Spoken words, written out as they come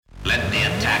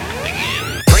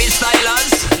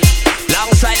Freestylers,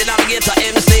 alongside the navigator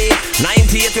MC.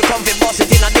 98 we come fi bust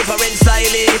it in a different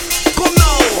style. Come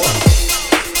now,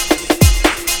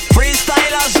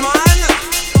 Freestylers man,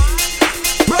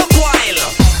 broke while.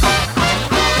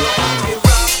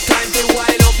 Time to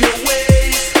wind up your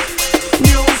waist.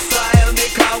 New style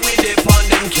because we dip on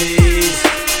them keys.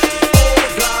 Oh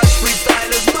gosh,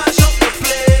 Freestylers mash up the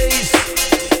place.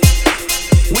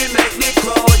 We make the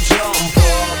crowd jump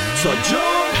up, so jump.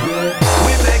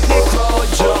 We make the crowd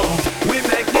jump. We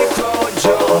make the crowd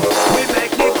jump. We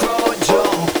make the crowd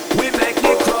jump. We make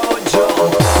the crowd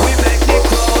jump. We make the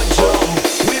crowd jump.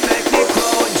 We make the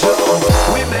crowd jump.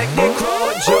 We make the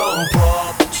crowd jump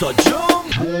up, so jump.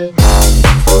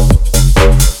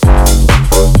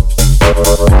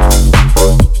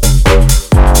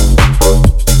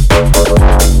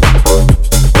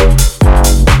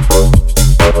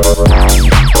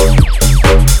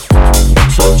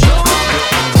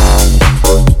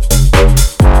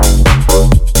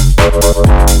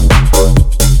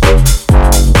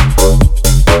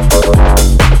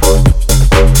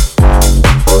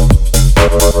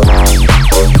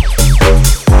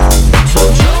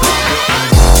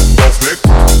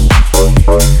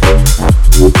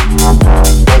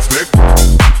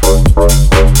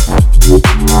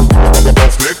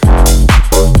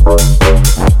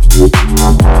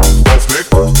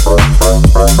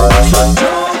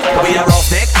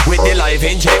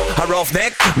 A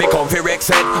roughneck, me comfy Rex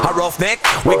said. A roughneck,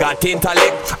 we got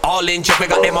intellect, all in check, we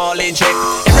got them all in check.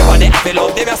 Everybody have to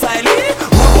love them your style.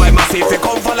 Rude boy massive, we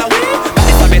come follow me. But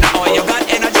this time in all you got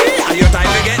energy, and your time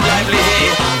to get lively.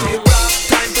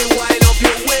 Time to wind up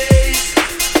your waist.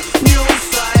 New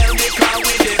style because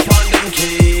we dip on them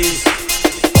keys.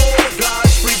 Oh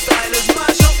gosh, Freestylers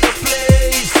mash up the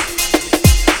place.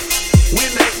 We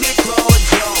make the crowd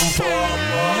jump up.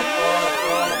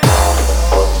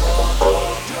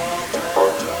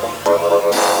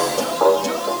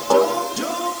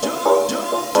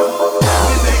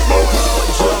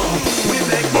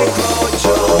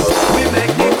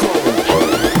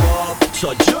 So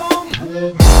jump.